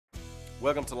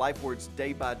Welcome to Life Words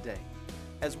Day by Day.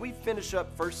 As we finish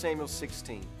up 1 Samuel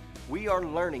 16, we are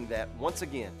learning that, once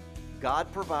again,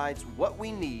 God provides what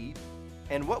we need,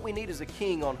 and what we need is a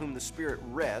king on whom the Spirit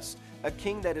rests, a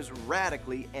king that is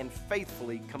radically and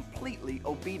faithfully, completely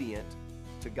obedient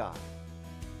to God.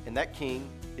 And that king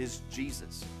is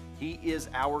Jesus. He is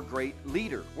our great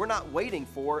leader. We're not waiting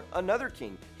for another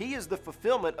king. He is the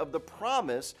fulfillment of the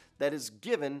promise that is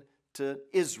given to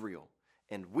Israel.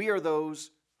 And we are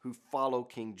those who follow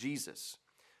King Jesus.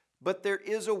 But there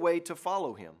is a way to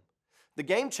follow him. The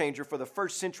game changer for the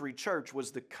first century church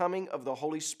was the coming of the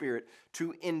Holy Spirit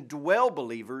to indwell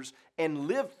believers and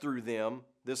live through them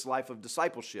this life of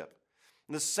discipleship.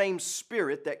 The same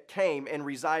Spirit that came and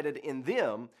resided in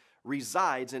them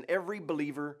resides in every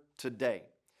believer today.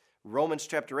 Romans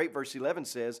chapter 8 verse 11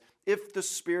 says, "If the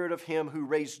Spirit of him who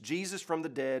raised Jesus from the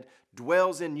dead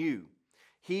dwells in you,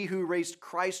 he who raised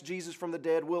Christ Jesus from the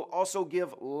dead will also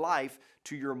give life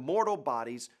to your mortal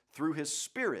bodies through his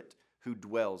Spirit who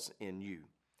dwells in you."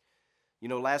 You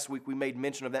know, last week we made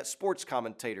mention of that sports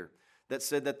commentator that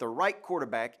said that the right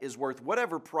quarterback is worth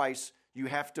whatever price you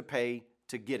have to pay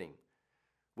to get him.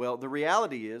 Well, the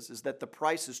reality is that the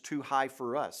price is too high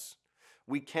for us.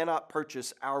 We cannot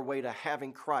purchase our way to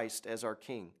having Christ as our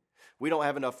King. We don't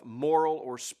have enough moral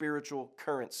or spiritual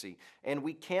currency, and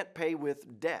we can't pay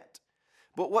with debt.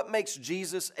 But what makes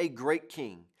Jesus a great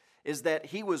king is that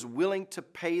he was willing to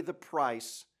pay the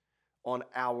price on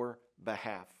our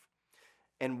behalf.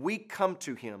 And we come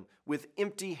to him with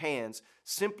empty hands,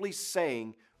 simply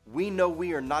saying, we know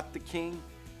we are not the king,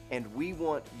 and we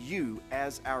want you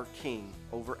as our king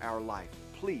over our life.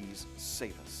 Please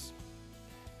save us.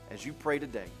 As you pray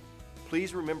today,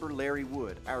 please remember Larry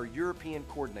Wood, our European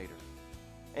coordinator.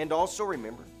 And also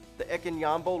remember the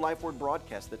Ekenyambo Life Word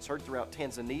broadcast that's heard throughout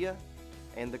Tanzania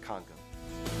and the Congo.